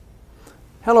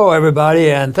Hello, everybody,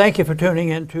 and thank you for tuning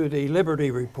in to the Liberty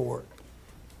Report.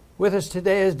 With us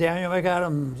today is Daniel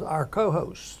McAdams, our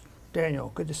co-host.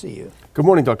 Daniel, good to see you. Good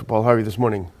morning, Dr. Paul. How are you this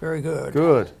morning? Very good.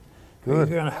 Good. You're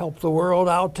going to help the world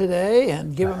out today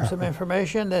and give them some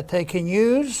information that they can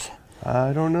use.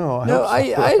 I don't know.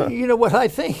 You know what I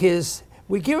think is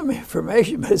we give them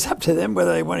information, but it's up to them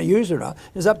whether they want to use it or not.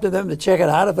 It's up to them to check it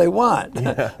out if they want. Yeah,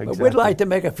 exactly. But we'd like to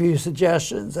make a few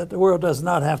suggestions that the world does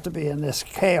not have to be in this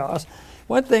chaos.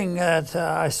 One thing that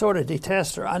I sort of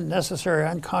detest are unnecessary,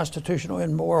 unconstitutional,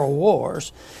 immoral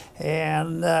wars.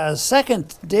 And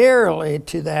secondarily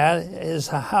to that is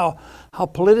how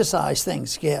politicized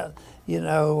things get. You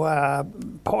know,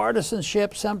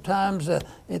 partisanship sometimes.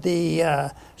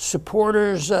 The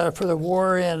supporters for the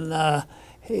war in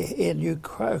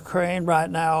Ukraine right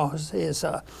now is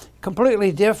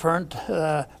completely different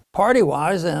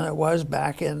party-wise than it was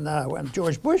back in when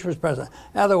George Bush was president.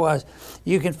 Otherwise,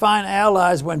 you can find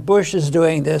allies when Bush is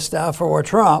doing this stuff or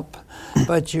Trump,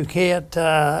 but you can't.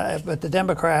 But the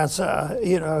Democrats,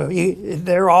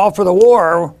 they're all for the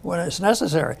war when it's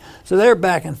necessary. So they're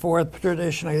back and forth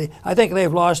traditionally. I think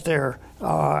they've lost their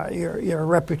your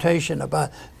reputation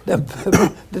about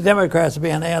the Democrats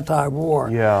being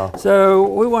anti-war. Yeah. So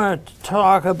we want to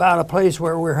talk about a place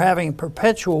where we're having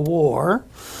perpetual war,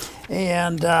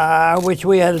 and which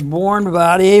we had warned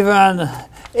about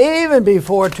even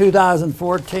before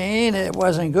 2014. It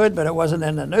wasn't good, but it wasn't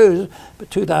in the news.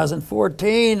 But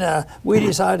 2014, we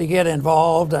decided to get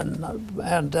involved,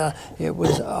 and it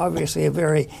was obviously a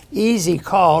very easy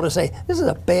call to say, this is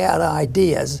a bad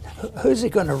idea. Who's it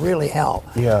going to really help?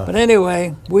 Yeah. But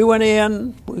anyway, we went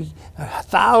in.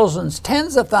 Thousands,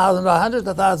 tens of thousands, hundreds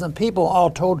of thousands of people all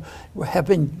told have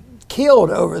been killed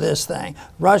over this thing.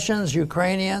 Russians,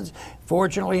 Ukrainians,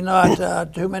 fortunately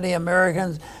not too many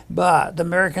Americans, but the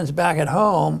Americans back at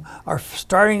home are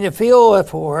starting to feel it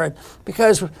for it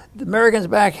because the Americans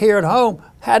back here at home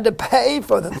had to pay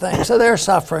for the thing. So they're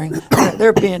suffering.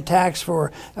 They're being taxed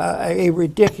for a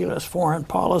ridiculous foreign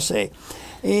policy.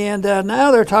 And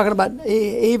now they're talking about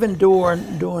even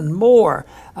doing more.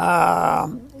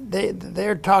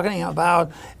 They're talking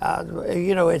about,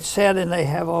 it's said, and they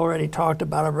have already talked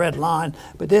about a red line,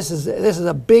 but this is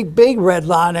a big red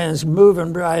line, and it's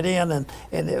moving right in,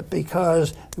 and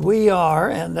because we are,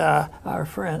 and our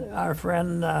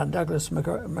friend Douglas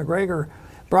McGregor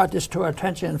brought this to our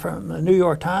attention from the New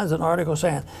York Times, an article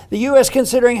saying, the U.S.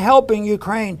 considering helping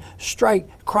Ukraine strike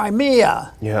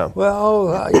Crimea. Yeah.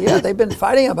 Well, they've been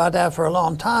fighting about that for a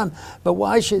long time, but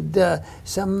why should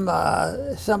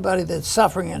somebody that's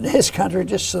suffering in this country,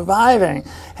 just surviving,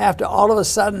 have to all of a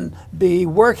sudden be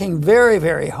working very,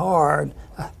 very hard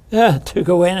to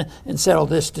go in and settle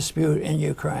this dispute in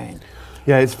Ukraine?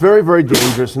 Yeah, it's very, very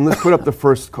dangerous. And let's put up the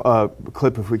first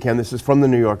clip if we can. This is from the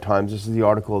New York Times. This is the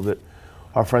article that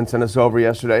our friend sent us over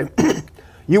yesterday.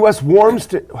 U.S. warms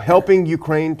to helping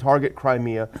Ukraine target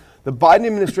Crimea. The Biden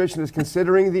administration is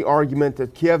considering the argument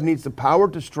that Kiev needs the power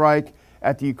to strike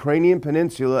at the Ukrainian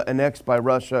peninsula annexed by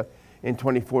Russia in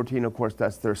 2014. Of course,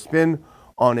 that's their spin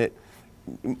on it.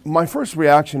 My first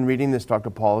reaction reading this, Dr.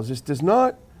 Paul, is this does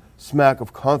not smack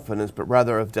of confidence, but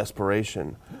rather of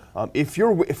desperation. If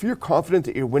you're confident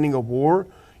that you're winning a war,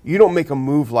 you don't make a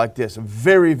move like this, a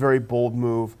very, very bold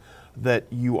move that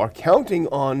you are counting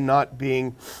on not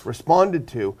being responded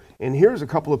to. And here's a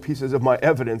couple of pieces of my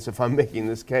evidence if I'm making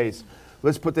this case.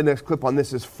 Let's put the next clip on.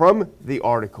 This is from the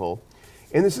article.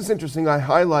 And this is interesting. I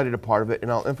highlighted a part of it,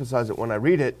 and I'll emphasize it when I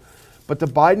read it. But the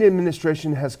Biden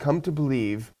administration has come to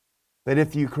believe that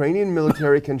if the Ukrainian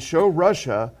military can show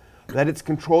Russia that its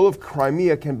control of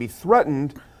Crimea can be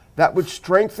threatened, that would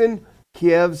strengthen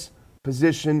Kiev's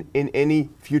position in any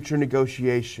future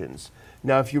negotiations.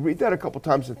 Now, if you read that a couple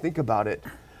times and think about it,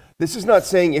 this is not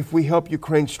saying if we help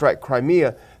Ukraine strike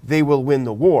Crimea, they will win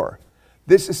the war.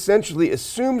 This essentially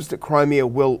assumes that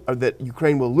that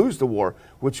Ukraine will lose the war,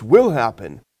 which will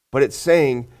happen. But it's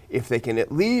saying if they can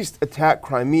at least attack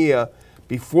Crimea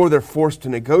before they're forced to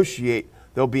negotiate,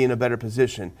 they'll be in a better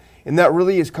position. And that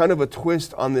really is kind of a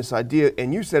twist on this idea.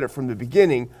 And you said it from the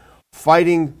beginning,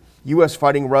 U.S.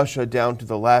 fighting Russia down to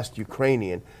the last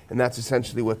Ukrainian. And that's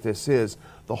essentially what this is.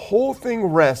 The whole thing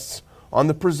rests on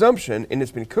the presumption, and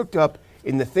it's been cooked up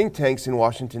in the think tanks in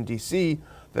Washington, D.C.,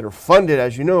 that are funded,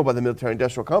 as you know, by the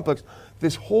military-industrial complex.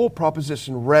 This whole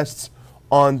proposition rests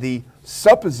on the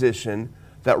supposition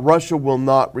that Russia will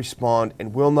not respond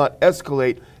and will not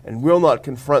escalate and will not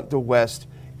confront the West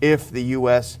if the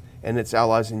U.S. and its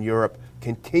allies in Europe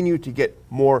continue to get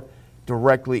more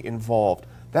directly involved.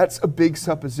 That's a big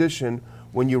supposition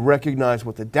when you recognize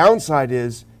what the downside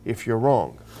is if you're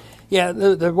wrong. Yeah,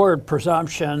 the word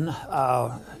presumption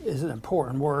is an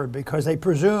important word because they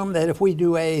presume that if we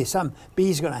do A, some B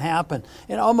is going to happen.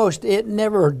 And almost it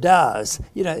never does.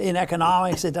 You know, in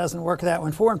economics, it doesn't work that way.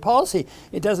 In foreign policy,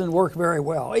 it doesn't work very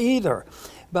well either.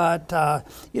 But,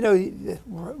 you know, a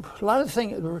lot of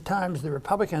times the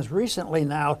Republicans recently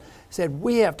now said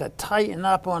we have to tighten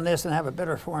up on this and have a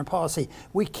better foreign policy.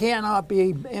 We cannot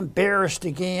be embarrassed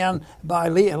again by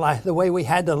like the way we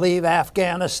had to leave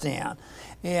Afghanistan.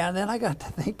 And then I got to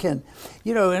thinking,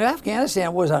 you know, and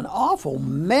Afghanistan was an awful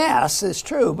mess, it's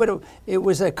true, but it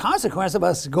was a consequence of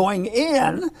us going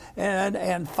in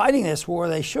and fighting this war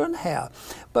they shouldn't have.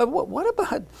 But what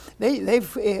about,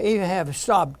 they've even have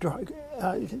stopped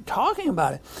talking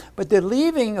about it, but the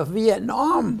leaving of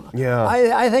Vietnam,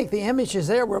 I think the images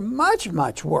there were much,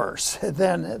 much worse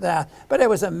than that. But it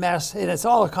was a mess, and it's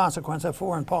all a consequence of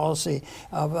foreign policy,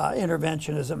 of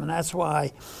interventionism, and that's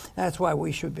why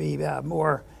we should be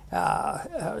more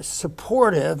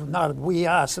supportive, not we,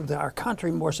 us, of our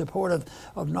country, more supportive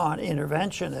of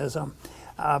non-interventionism.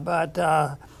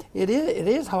 But it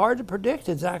is hard to predict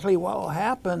exactly what will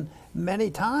happen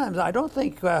many times. I don't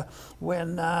think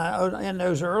when in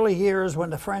those early years when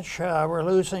the French were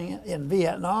losing in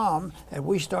Vietnam and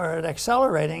we started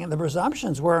accelerating, and the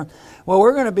presumptions were, well,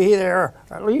 we're going to be there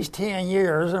at least 10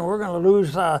 years and we're going to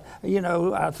lose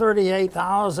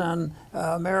 38,000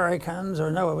 Americans, or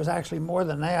no, it was actually more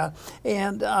than that,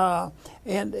 and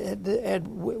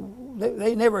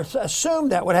they never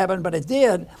assumed that would happen, but it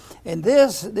did. And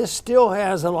this still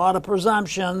has a lot of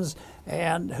presumptions,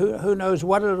 and who knows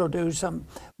what it'll do.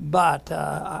 But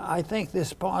I think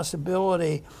this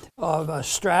possibility of a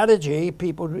strategy,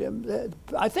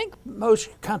 I think most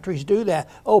countries do that.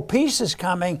 Oh, peace is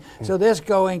coming, so let's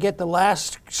go and get the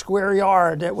last square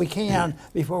yard that we can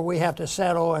before we have to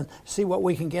settle and see what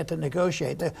we can get to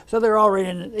negotiate. So they're already,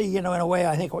 in a way,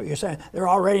 I think what you're saying, they're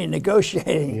already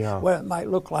negotiating what it might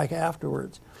look like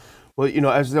afterwards. Well,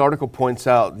 as the article points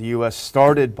out, the U.S.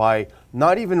 started by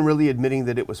not even really admitting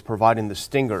that it was providing the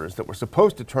stingers that were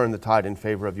supposed to turn the tide in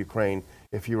favor of Ukraine,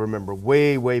 if you remember,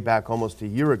 way, way back almost a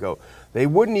year ago. They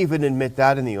wouldn't even admit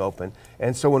that in the open.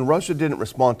 And so when Russia didn't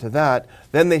respond to that,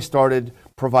 then they started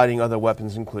providing other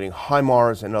weapons, including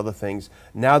HIMARS and other things.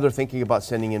 Now they're thinking about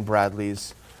sending in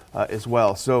Bradleys as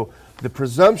well. So the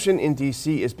presumption in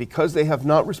D.C. is because they have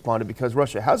not responded, because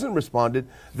Russia hasn't responded,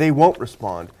 they won't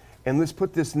respond. And let's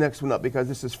put this next one up because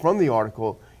this is from the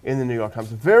article in the New York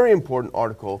Times. A very important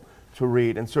article to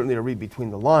read, and certainly to read between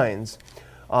the lines.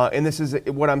 And this is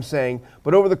what I'm saying.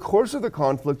 But over the course of the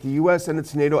conflict, the U.S. and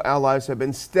its NATO allies have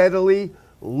been steadily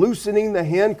loosening the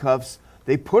handcuffs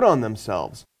they put on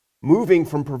themselves, moving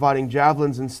from providing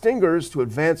javelins and stingers to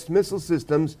advanced missile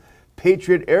systems,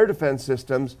 Patriot air defense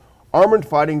systems, armored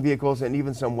fighting vehicles, and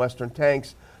even some Western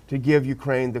tanks to give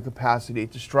Ukraine the capacity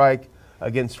to strike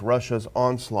against Russia's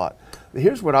onslaught.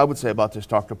 Here's what I would say about this,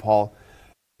 Dr. Paul.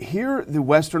 Here, the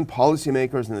Western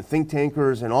policymakers and the think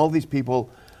tankers and all these people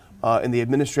in the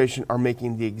administration are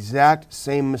making the exact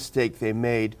same mistake they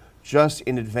made just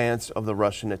in advance of the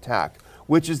Russian attack,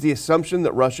 which is the assumption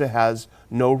that Russia has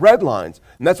no red lines.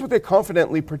 And that's what they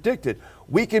confidently predicted.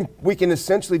 We can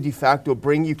essentially de facto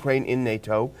bring Ukraine in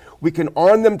NATO. We can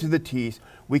arm them to the teeth.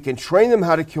 We can train them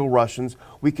how to kill Russians.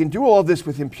 We can do all of this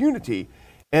with impunity.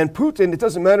 And Putin, it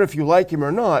doesn't matter if you like him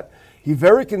or not, he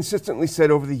very consistently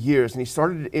said over the years, and he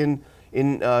started in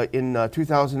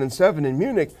 2007 in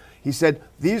Munich, he said,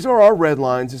 these are our red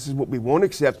lines, this is what we won't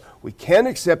accept. We can't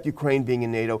accept Ukraine being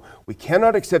in NATO. We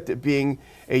cannot accept it being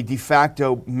a de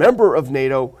facto member of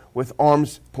NATO with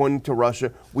arms pointing to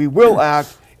Russia. We will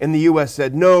act. And the U.S.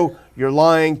 said, no, you're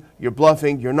lying, you're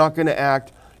bluffing, you're not going to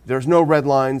act. There's no red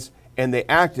lines. And they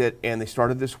acted, and they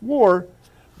started this war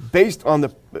based on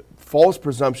the false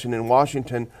presumption in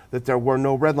Washington that there were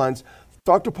no red lines.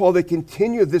 Dr. Paul, they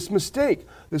continue this mistake.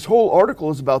 This whole article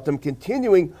is about them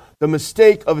continuing the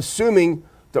mistake of assuming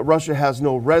that Russia has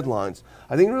no red lines.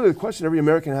 I think really the question every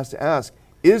American has to ask,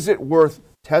 is it worth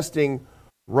testing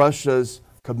Russia's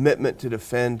commitment to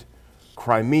defend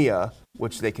Crimea,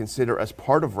 which they consider as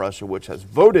part of Russia, which has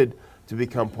voted to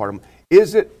become part of them?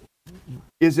 Is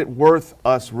it worth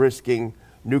us risking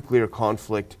nuclear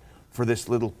conflict for this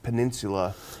little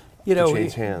peninsula to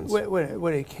change hands?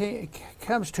 When it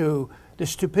comes to the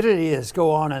stupidity that's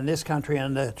go on in this country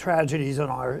and the tragedies on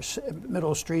our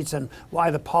middle streets and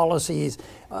why the policies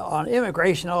on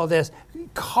immigration, all this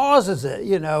causes it,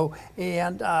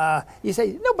 and you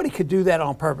say nobody could do that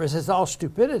on purpose. It's all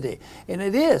stupidity. And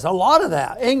it is a lot of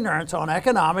that ignorance on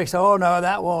economics. Oh no,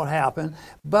 that won't happen.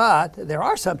 But there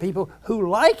are some people who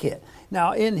like it.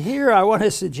 Now in here, I want to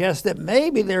suggest that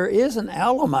maybe there is an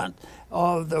element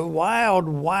of the wild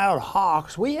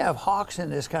hawks. We have hawks in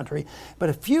this country, but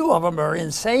a few of them are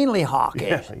insanely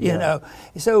hawkish. You know,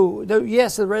 so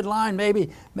yes, the red line. Maybe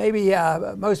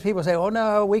most people say, "Oh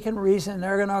no, we can reason.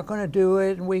 They're not going to do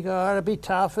it, and we got to be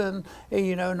tough and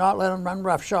not let them run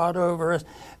roughshod over us."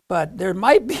 But there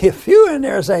might be a few in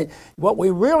there saying, what we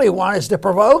really want is to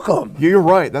provoke them. You're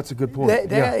right. That's a good point.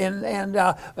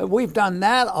 And we've done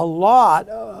that a lot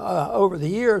over the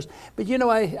years. But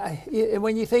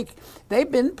when you think they've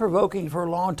been provoking for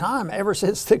a long time, ever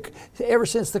since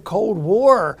the Cold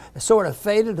War sort of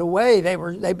faded away,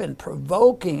 they've been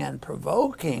provoking,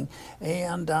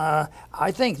 and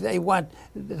I think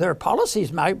their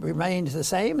policies might remain the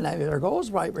same, and their goals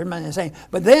might remain the same.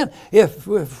 But then, if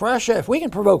we can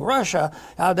provoke Russia,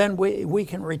 then we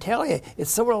can retaliate.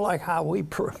 It's sort of like how we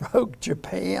provoked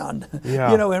Japan,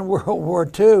 in World War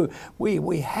II.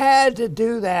 We had to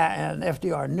do that, and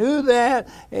FDR knew that,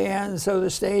 and so the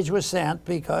stage was set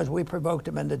because we provoked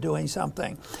him into doing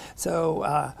something.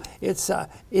 So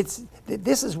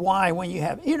this is why when you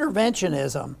have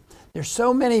interventionism, there's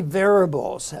so many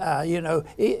variables.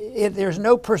 There's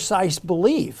no precise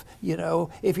belief.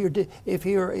 If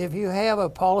you have a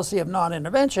policy of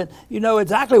non-intervention, you know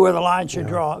exactly where the line should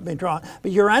be drawn.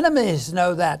 But your enemies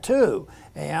know that too,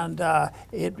 and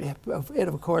it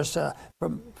of course,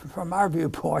 from our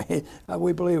viewpoint,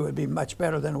 we believe it would be much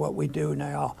better than what we do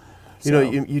now.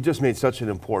 You just made such an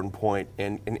important point,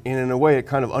 and in a way, it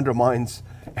kind of undermines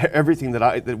everything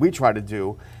that we try to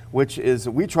do, which is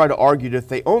we try to argue that if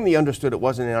they only understood it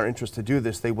wasn't in our interest to do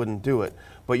this, they wouldn't do it.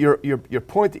 But your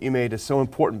point that you made is so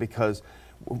important because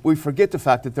we forget the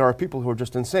fact that there are people who are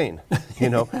just insane,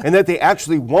 and that they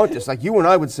actually want this. Like you and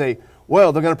I would say,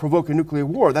 well, they're going to provoke a nuclear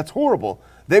war. That's horrible.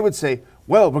 They would say,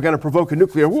 well, we're going to provoke a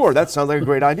nuclear war. That sounds like a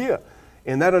great idea.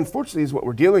 And that, unfortunately, is what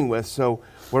we're dealing with. So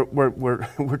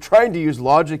we're trying to use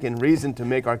logic and reason to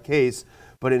make our case,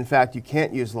 but in fact, you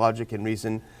can't use logic and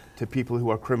reason to people who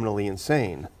are criminally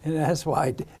insane. And that's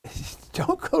why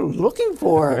don't go looking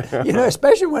for it.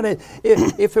 Especially when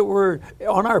if it were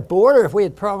on our border, if we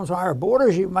had problems on our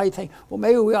borders, you might think, well,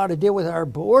 maybe we ought to deal with our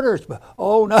borders. But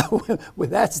oh no,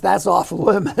 that's off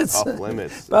limits. Off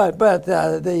limits. but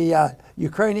the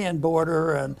Ukrainian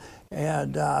border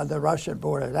and the Russian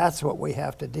border, that's what we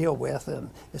have to deal with, and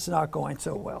it's not going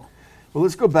so well. Well,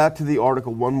 let's go back to the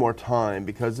article one more time,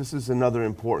 because this is another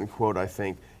important quote, I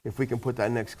think, if we can put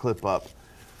that next clip up.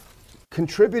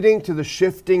 Contributing to the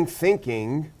shifting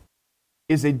thinking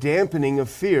is a dampening of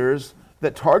fears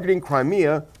that targeting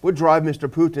Crimea would drive Mr.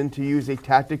 Putin to use a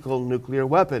tactical nuclear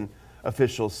weapon,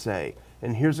 officials say.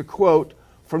 And here's a quote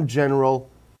from General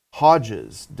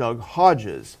Hodges, Doug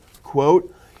Hodges.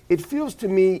 Quote, "It feels to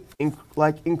me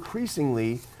like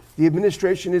increasingly the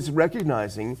administration is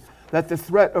recognizing that the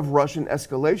threat of Russian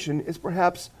escalation is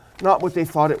perhaps not what they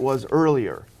thought it was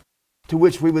earlier." To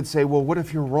which we would say, well, what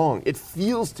if you're wrong? It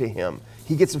feels to him.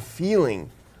 He gets a feeling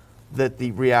that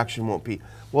the reaction won't be.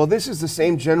 Well, this is the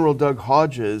same General Doug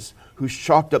Hodges who's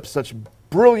chalked up such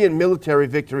brilliant military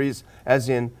victories as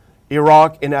in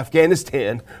Iraq and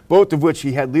Afghanistan, both of which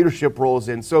he had leadership roles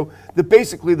in. So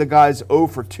basically the guy's 0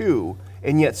 for 2,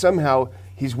 and yet somehow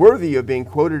he's worthy of being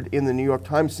quoted in the New York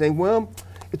Times saying, well,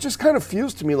 it just kind of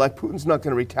feels to me like Putin's not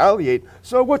going to retaliate,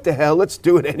 so what the hell, let's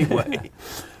do it anyway.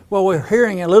 Well, we're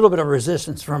hearing a little bit of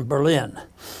resistance from Berlin.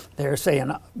 They're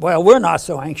saying, well, we're not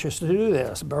so anxious to do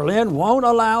this. Berlin won't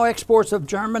allow exports of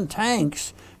German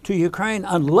tanks to Ukraine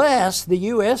unless the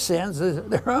U.S. sends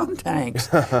their own tanks.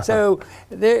 So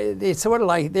it's sort of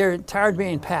like they're tired of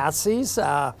being patsies,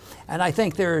 and I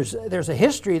think there's a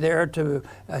history there to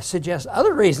suggest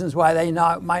other reasons why they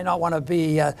might not want to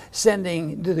be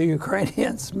sending to the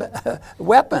Ukrainians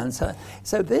weapons.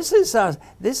 So this is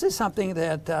something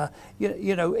that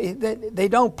they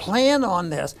don't plan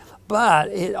on this. But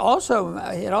it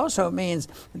also means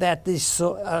that the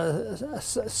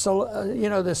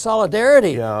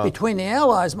solidarity between the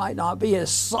allies might not be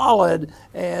as solid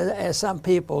as some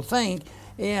people think.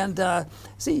 And the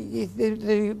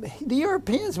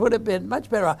Europeans would have been much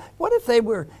better off. What if they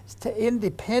were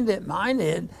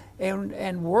independent-minded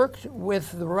and worked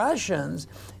with the Russians?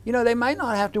 They might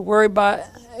not have to worry about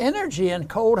energy and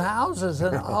cold houses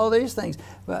and all these things.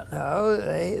 But no,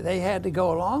 they had to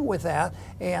go along with that.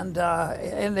 And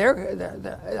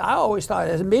I always thought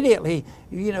immediately,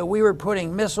 we were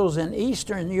putting missiles in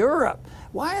Eastern Europe.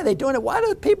 Why are they doing it? Why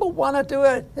do people want to do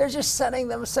it? They're just setting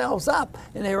themselves up.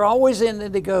 And they're always in the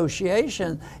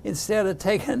negotiation instead of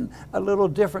taking a little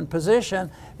different position.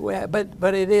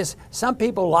 but it is, some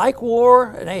people like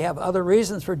war and they have other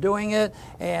reasons for doing it,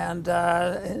 and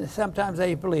sometimes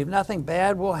they believe nothing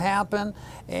bad will happen,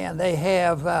 and they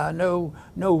have no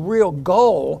real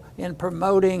goal in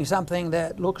promoting something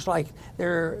that looks like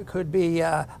there could be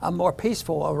a more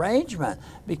peaceful arrangement,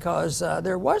 because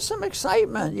there was some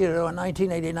excitement, in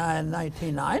 1989,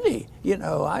 1990.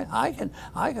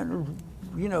 I can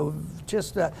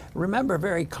just remember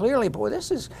very clearly, boy,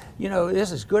 this is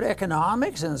good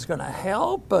economics and it's going to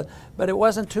help, but it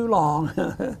wasn't too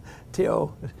long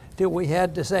till we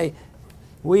had to say,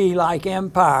 we like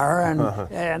empire,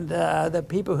 and the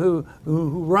people who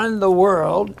run the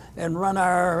world and run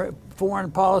our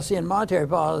foreign policy and monetary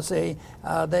policy,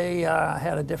 they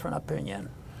had a different opinion.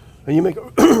 And you make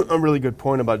a really good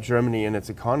point about Germany and its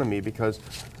economy, because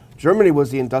Germany was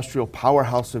the industrial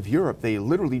powerhouse of Europe. They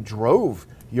literally drove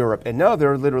Europe, and now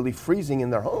they're literally freezing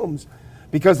in their homes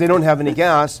because they don't have any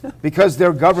gas, because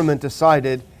their government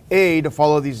decided, A, to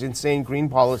follow these insane green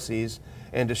policies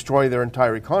and destroy their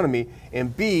entire economy,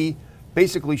 and B,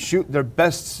 basically shoot their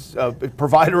best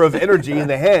provider of energy in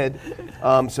the head.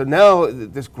 So now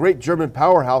this great German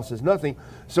powerhouse is nothing.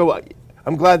 So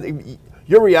I'm glad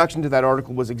your reaction to that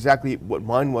article was exactly what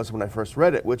mine was when I first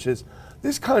read it, which is,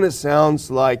 this kind of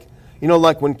sounds like,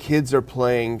 like when kids are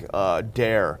playing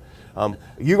Dare.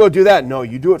 You go do that. No,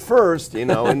 you do it first,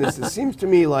 and this seems to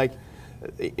me like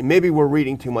maybe we're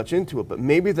reading too much into it, but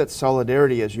maybe that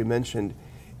solidarity, as you mentioned,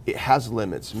 it has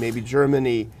limits. Maybe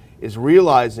Germany is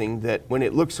realizing that when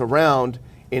it looks around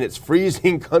in its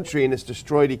freezing country and its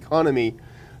destroyed economy,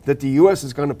 that the U.S.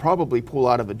 is going to probably pull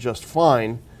out of it just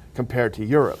fine compared to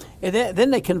Europe. And then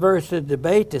they convert the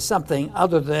debate to something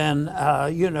other than,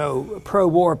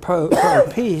 pro-war,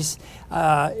 pro-peace.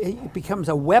 It becomes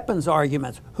a weapons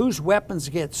argument. Whose weapons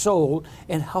get sold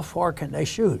and how far can they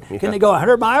shoot? Yeah. Can they go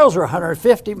 100 miles or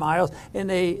 150 miles? And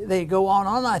they go on.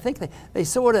 I think they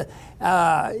sort of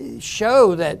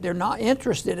show that they're not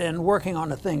interested in working on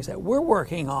the things that we're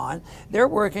working on. They're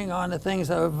working on the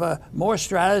things of more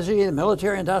strategy, the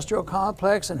military-industrial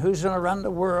complex, and who's going to run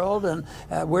the world, and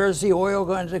where's the oil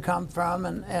going to come from,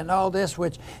 and all this,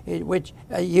 which you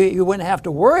wouldn't have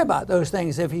to worry about those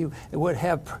things if you would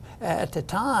have at the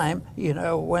time,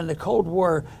 when the Cold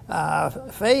War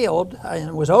failed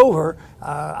and was over.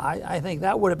 I think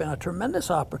that would have been a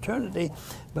tremendous opportunity,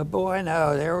 but boy,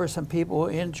 no, there were some people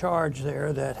in charge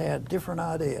there that had different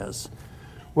ideas.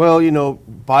 Well,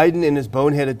 Biden and his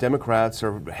boneheaded Democrats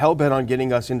are hell-bent on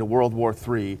getting us into World War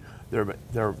III.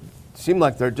 They seem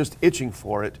like they're just itching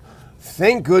for it.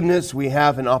 Thank goodness we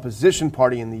have an opposition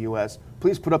party in the U.S.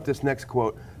 Please put up this next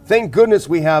quote. Thank goodness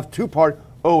we have two-part...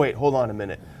 Oh, wait, hold on a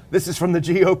minute. This is from the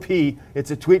GOP. It's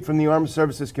a tweet from the Armed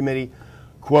Services Committee.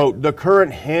 Quote, the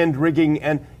current hand-rigging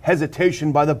and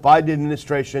hesitation by the Biden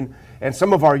administration and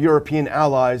some of our European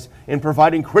allies in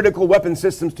providing critical weapon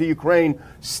systems to Ukraine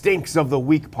stinks of the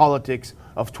weak politics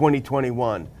of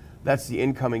 2021. That's the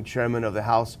incoming chairman of the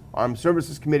House Armed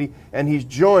Services Committee, and he's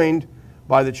joined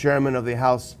by the chairman of the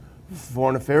House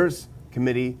Foreign Affairs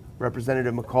Committee,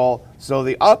 Representative McCall. So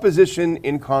the opposition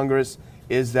in Congress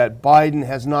is that Biden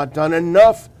has not done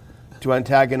enough to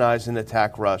antagonize and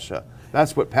attack Russia.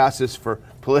 That's what passes for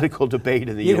political debate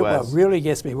in the U.S. What really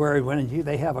gets me worried when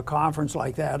they have a conference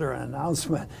like that or an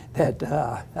announcement that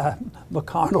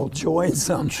McConnell joins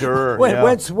them. Sure.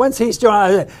 Once he's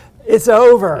joined, it's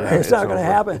over. Yeah, it's not going to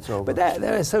happen. It's over. But that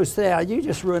is so sad. You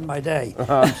just ruined my day.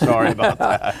 I'm sorry about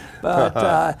that.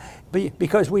 But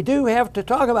because we do have to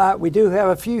talk about, we do have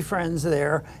a few friends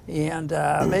there, and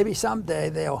maybe someday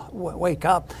they'll wake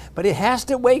up. But it has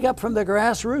to wake up from the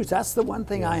grassroots. That's the one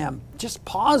thing I am just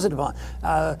positive on.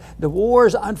 The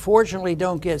wars, unfortunately,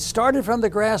 don't get started from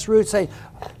the grassroots.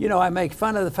 I make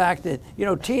fun of the fact that,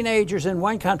 teenagers in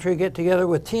one country get together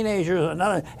with teenagers in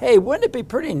another. Hey, wouldn't it be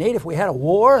pretty neat if we had a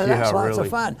war? That's lots of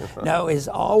fun. No, it's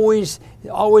always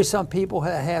some people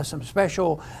have some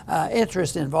special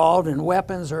interest involved in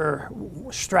weapons or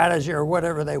strategy or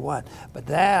whatever they want. But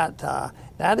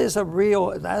that is a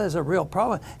real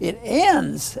problem. It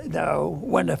ends though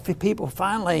when the people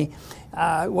finally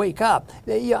wake up.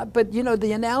 But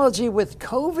the analogy with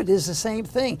COVID is the same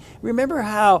thing. Remember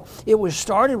how it was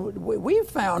started? We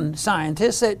found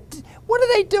scientists that, what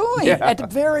are they doing at the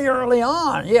very early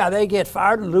on? Yeah, they get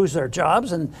fired and lose their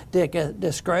jobs and they get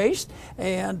disgraced.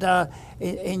 And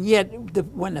yet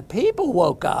when the people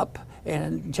woke up,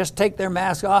 and just take their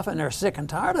mask off and they're sick and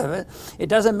tired of it. It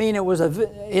doesn't mean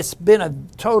it's been a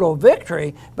total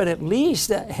victory, but at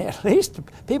least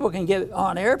people can get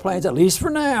on airplanes, at least for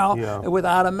now,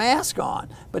 without a mask on.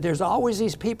 But there's always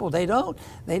these people, they're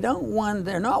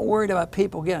not worried about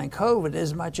people getting COVID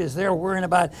as much as they're worrying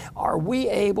about, are we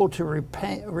able to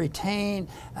retain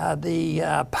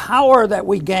the power that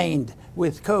we gained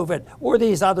with COVID or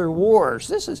these other wars.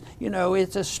 This is,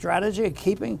 it's a strategy of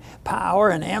keeping power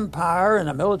and empire, and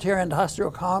the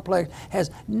military-industrial complex has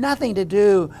nothing to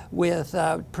do with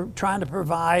trying to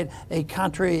provide a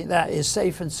country that is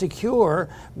safe and secure,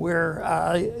 where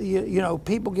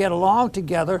people get along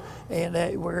together,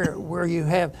 and where you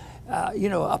have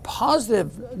a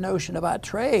positive notion about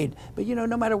trade. But,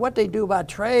 no matter what they do about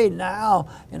trade now,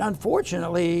 and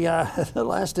unfortunately, the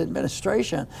last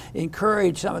administration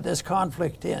encouraged some of this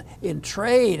conflict in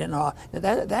trade and all.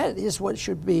 That is what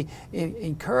should be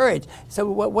encouraged. So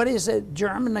what is it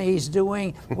Germany's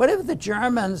doing? What if the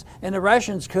Germans and the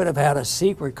Russians could have had a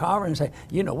secret conference and say,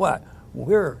 you know what?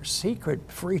 We're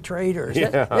secret free traders.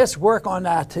 Yeah. Let's work on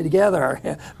that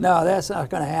together. No, that's not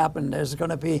going to happen. There's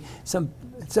going to be some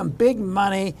big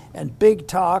money and big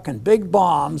talk and big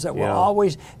bombs that will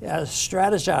always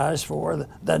strategize for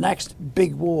the next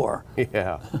big war.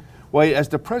 Yeah. Well, as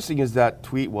depressing as that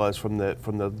tweet was from the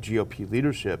GOP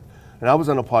leadership, and I was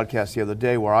on a podcast the other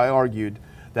day where I argued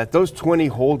that those 20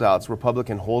 holdouts,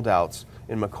 Republican holdouts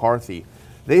in McCarthy,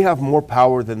 they have more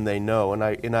power than they know.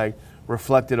 And I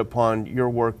reflected upon your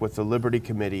work with the Liberty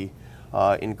Committee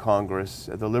in Congress,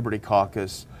 the Liberty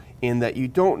Caucus, in that you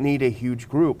don't need a huge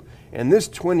group. And this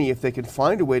 20, if they can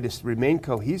find a way to remain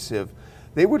cohesive,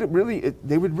 they would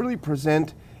really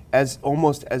present as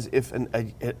almost as if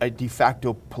a de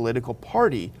facto political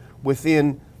party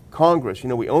within Congress.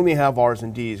 We only have R's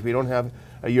and D's. We don't have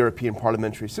a European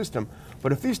parliamentary system.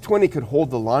 But if these 20 could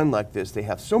hold the line like this, they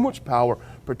have so much power,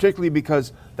 particularly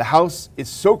because the House is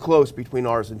so close between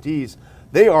R's and D's.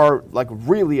 They are like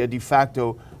really a de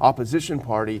facto opposition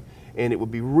party, and it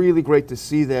would be really great to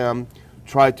see them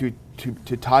try to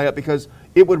tie up, because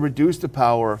it would reduce the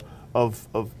power of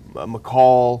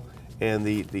McCall and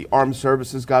the armed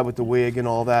services guy with the wig and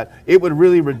all that. It would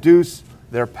really reduce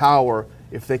their power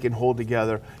if they can hold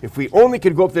together. If we only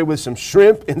could go up there with some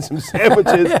shrimp and some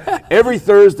sandwiches every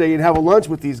Thursday and have a lunch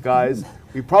with these guys,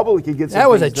 we probably could get some. That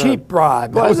was a done. Cheap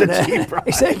bribe. That was a wasn't cheap bribe.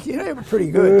 They were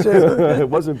pretty good too. It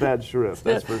wasn't bad shrimp,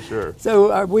 that's for sure.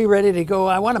 So are we ready to go?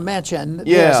 I want to mention,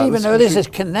 yes, even though this is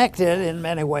connected in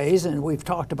many ways, and we've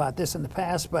talked about this in the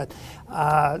past, but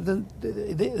the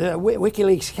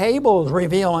WikiLeaks cable is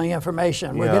revealing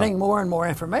information. We're getting more and more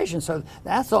information, so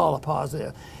that's all a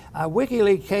positive.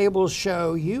 WikiLeaks cables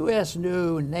show U.S.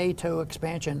 new NATO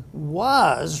expansion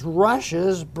was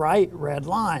Russia's bright red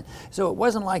line. So it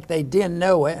wasn't like they didn't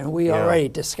know it, and we already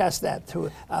discussed that to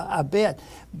a bit.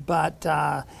 But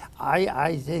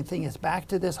I think it's back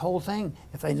to this whole thing.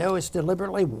 If they know it's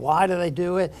deliberately, why do they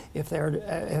do it? If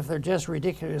they're just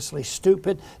ridiculously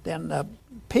stupid, then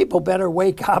people better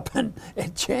wake up and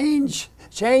change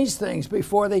things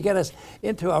before they get us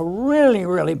into a really,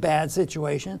 really bad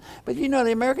situation. But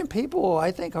the American people,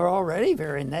 I think, are already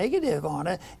very negative on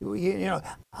it.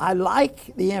 I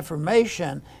like the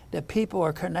information that people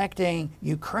are connecting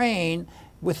Ukraine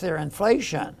with their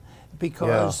inflation,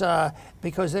 because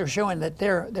they're showing that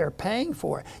they're paying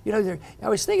for it. I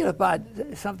was thinking about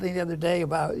something the other day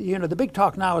about, the big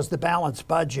talk now is the balanced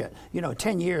budget.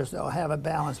 10 years they'll have a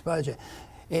balanced budget.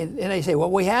 And they say,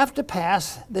 well, we have to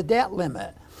pass the debt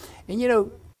limit.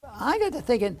 And, I got to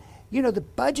thinking, the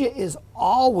budget is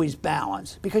always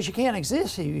balanced, because you can't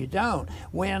exist if you don't.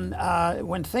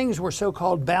 When things were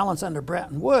so-called balanced under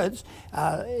Bretton Woods,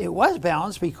 it was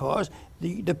balanced because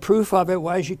the proof of it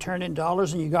was you turned in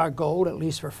dollars and you got gold, at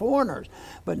least for foreigners.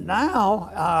 But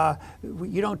now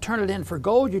you don't turn it in for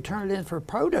gold, you turn it in for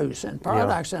produce and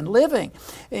products and living.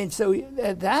 And so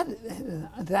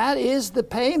that is the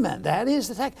payment, that is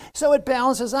the tax. So it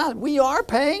balances out. We are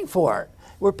paying for it.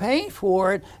 We're paying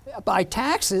for it by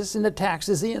taxes, and the tax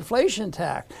is the inflation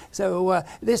tax. So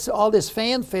all this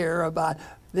fanfare about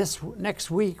this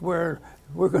next week we're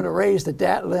going to raise the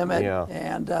debt limit,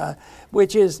 and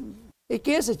which is, it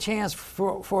gives a chance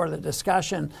for the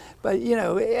discussion. But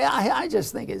I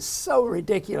just think it's so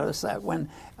ridiculous that when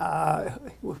I'm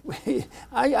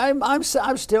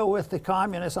still with the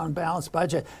communists on balanced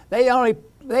budget. They only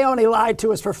lied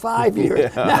to us for 5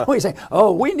 years. Yeah. Now we say,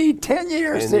 we need 10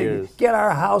 years to get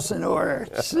our house in order.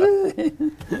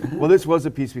 Well, this was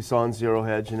a piece we saw in Zero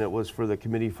Hedge, and it was for the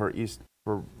Committee for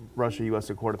Russia-U.S.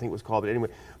 Accord, I think it was called. But anyway,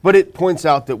 it points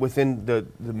out that within the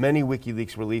many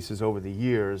WikiLeaks releases over the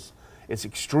years, it's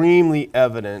extremely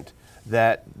evident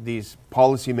that these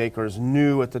policymakers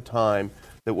knew at the time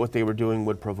that what they were doing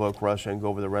would provoke Russia and go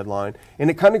over the red line. And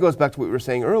it kind of goes back to what we were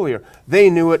saying earlier. They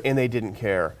knew it and they didn't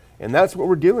care. And that's what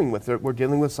we're dealing with. We're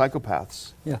dealing with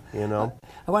psychopaths. Yeah. You know?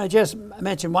 I want to just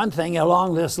mention one thing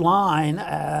along this line.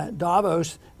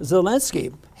 Davos,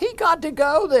 Zelensky, he got to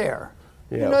go there.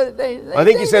 Yeah. You know, I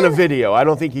think he sent a video. I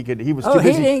don't think he could. He was too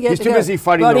busy. He's too busy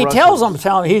fighting the Russians. But he tells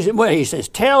them, he says,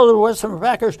 tell the Western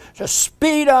backers to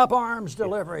speed up arms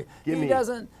delivery.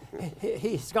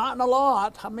 He's gotten a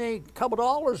lot. A couple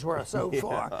dollars worth so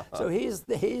far. So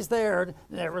he's there.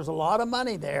 There was a lot of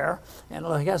money there, and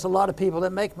I guess a lot of people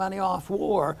that make money off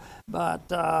war. But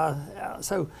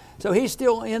so he's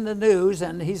still in the news,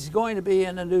 and he's going to be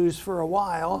in the news for a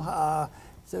while.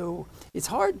 So it's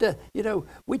hard to,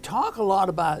 we talk a lot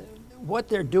about what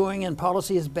they're doing and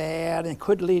policy is bad and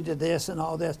could lead to this and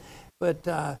all this.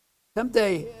 But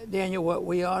someday, Daniel, what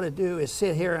we ought to do is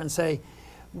sit here and say,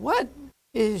 what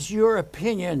is your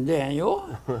opinion,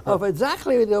 Daniel, of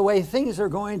exactly the way things are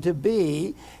going to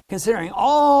be, considering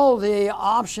all the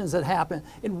options that happen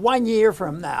in 1 year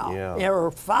from now,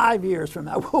 or 5 years from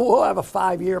now? We'll have a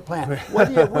 5-year plan.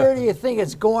 Where do you think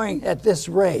it's going at this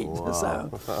rate? Wow.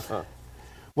 So.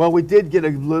 Well, we did get a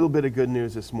little bit of good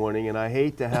news this morning, and I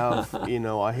hate to have,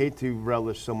 I hate to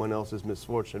relish someone else's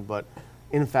misfortune, but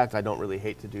in fact, I don't really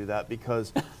hate to do that,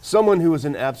 because someone who was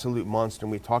an absolute monster,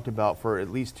 and we talked about for at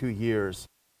least 2 years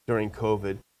during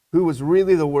COVID, who was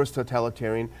really the worst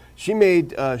totalitarian, she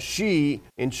made Xi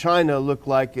in China look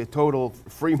like a total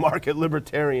free market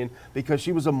libertarian because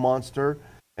she was a monster.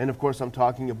 And of course, I'm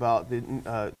talking about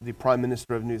the Prime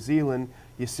Minister of New Zealand,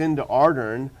 Jacinda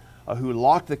Ardern, who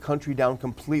locked the country down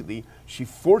completely. She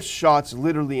forced shots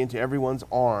literally into everyone's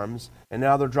arms, and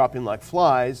now they're dropping like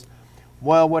flies.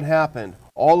 Well, what happened?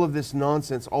 All of this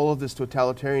nonsense, all of this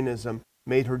totalitarianism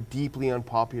made her deeply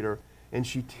unpopular, and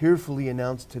she tearfully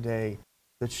announced today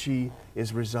that she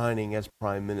is resigning as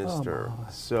Prime Minister.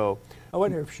 So I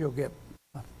wonder if she'll get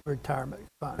retirement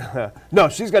fund. No,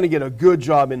 she's going to get a good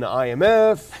job in the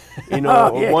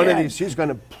IMF. One of these. She's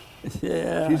going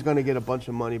to get a bunch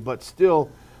of money, but still,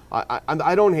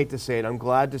 I don't hate to say it. I'm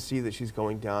glad to see that she's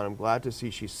going down. I'm glad to see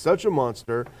she's such a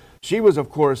monster. She was, of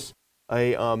course,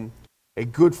 a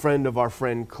good friend of our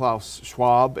friend Klaus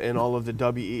Schwab and all of the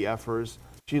WEFers.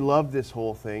 She loved this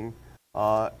whole thing,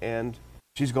 and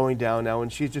she's going down now.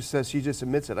 And she just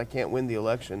admits it. I can't win the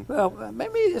election. Well,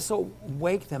 maybe this will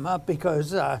wake them up,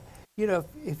 because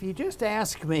if you just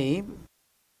ask me.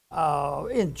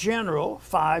 In general,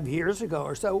 5 years ago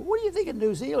or so, what do you think of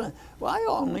New Zealand? Well, I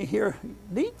only hear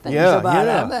neat things about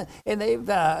them, and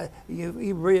they've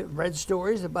you read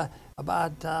stories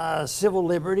about civil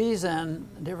liberties and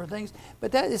different things.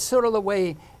 But that is sort of the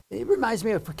way. It reminds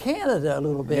me of Canada a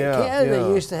little bit. Canada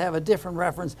used to have a different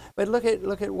reference, but look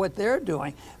at what they're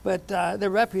doing. But their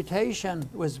reputation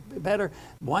was better.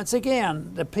 Once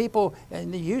again, the people,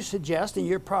 and you suggest, and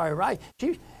you're probably right.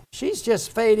 She's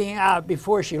just fading out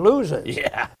before she loses.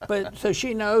 Yeah. But so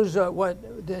she knows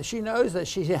she knows that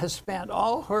she has spent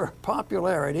all her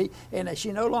popularity, and that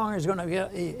she no longer is going to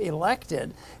get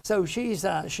elected. So she's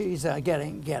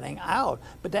getting out.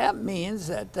 But that means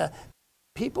that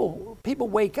people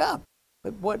wake up.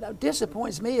 But what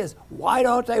disappoints me is, why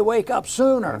don't they wake up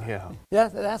sooner? Yeah.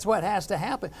 That's what has to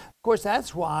happen. Of course,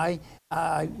 that's why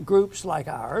groups like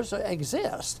ours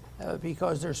exist,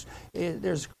 because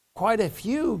there's quite a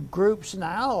few groups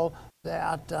now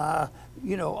that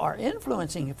are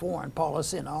influencing foreign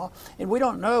policy and all, and we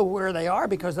don't know where they are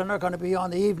because they're not going to be on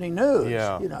the evening news.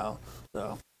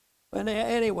 So. But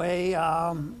anyway,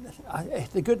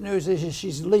 the good news is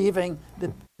she's leaving.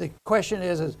 The question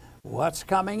is what's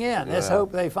coming in? Let's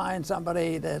hope they find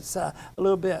somebody that's a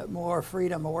little bit more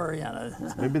freedom oriented.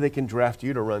 Maybe they can draft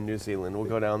you to run New Zealand. We'll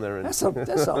go down there and. That's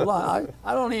a long.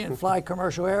 I don't even fly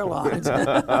commercial airlines.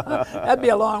 That'd be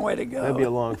a long way to go. That'd be a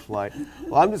long flight.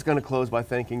 Well, I'm just going to close by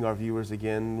thanking our viewers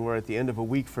again. We're at the end of a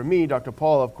week for me. Dr.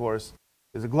 Paul, of course,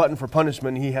 is a glutton for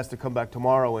punishment. He has to come back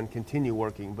tomorrow and continue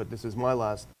working. But this is my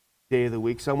last day of the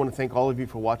week. So I want to thank all of you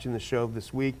for watching the show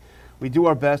this week. We do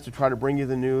our best to try to bring you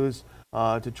the news,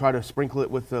 to try to sprinkle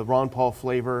it with the Ron Paul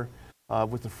flavor,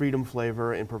 with the freedom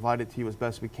flavor, and provide it to you as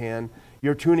best we can.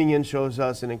 Your tuning in shows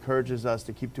us and encourages us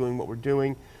to keep doing what we're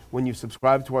doing. When you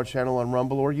subscribe to our channel on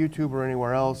Rumble or YouTube or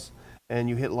anywhere else, and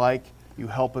you hit like, you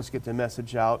help us get the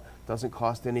message out. Doesn't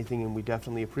cost anything, and we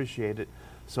definitely appreciate it.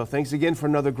 So thanks again for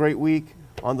another great week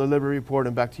on the Liberty Report,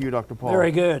 and back to you, Dr. Paul.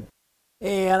 Very good.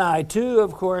 And I, too,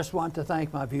 of course, want to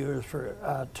thank my viewers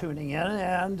for tuning in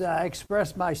and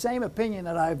express my same opinion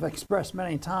that I've expressed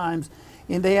many times,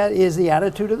 and that is the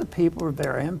attitude of the people are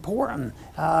very important,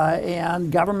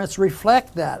 and governments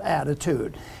reflect that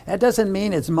attitude. That doesn't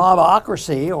mean it's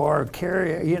mobocracy or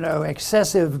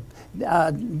excessive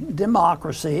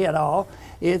democracy at all.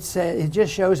 It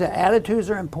just shows that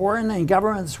attitudes are important and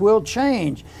governments will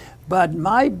change. But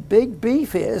my big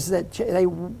beef is that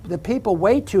the people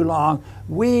wait too long.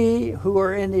 We who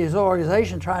are in these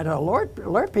organizations trying to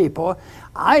alert people,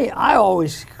 I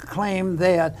always claim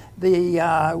that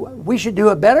we should do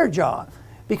a better job.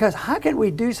 Because how can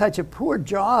we do such a poor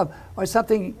job or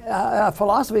something, a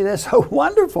philosophy that's so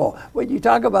wonderful? When you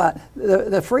talk about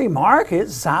the free market,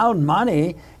 sound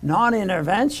money,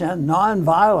 non-intervention,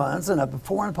 non-violence, and a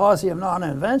foreign policy of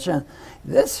non-intervention,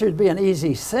 this should be an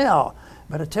easy sell.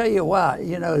 But I tell you what,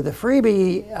 the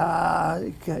freebie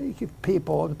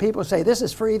people, the people say this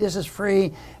is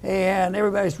free, and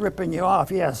everybody's ripping you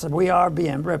off. Yes, we are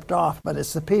being ripped off, but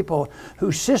it's the people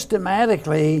who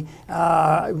systematically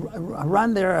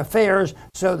run their affairs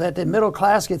so that the middle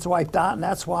class gets wiped out, and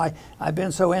that's why I've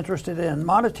been so interested in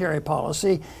monetary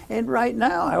policy. And right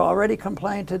now, I already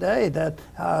complained today that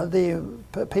the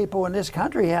people in this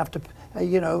country have to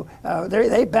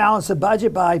they balance the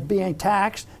budget by being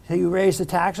taxed. So you raise the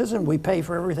taxes and we pay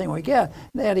for everything we get.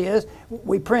 That is,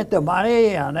 we print the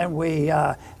money and then we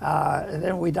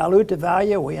dilute the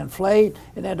value, we inflate,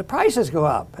 and then the prices go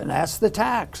up, and that's the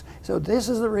tax. So this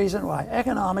is the reason why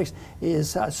economics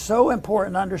is so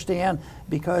important to understand,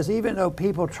 because even though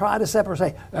people try to separate,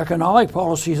 say, economic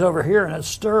policy is over here and it's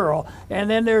sterile, and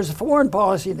then there's foreign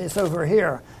policy that's over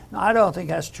here. I don't think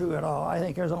that's true at all. I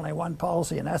think there's only one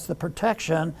policy, and that's the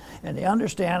protection and the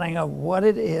understanding of what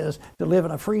it is to live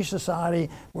in a free society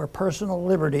where personal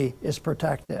liberty is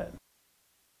protected. I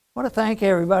want to thank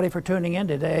everybody for tuning in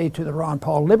today to the Ron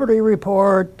Paul Liberty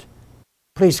Report.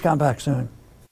 Please come back soon.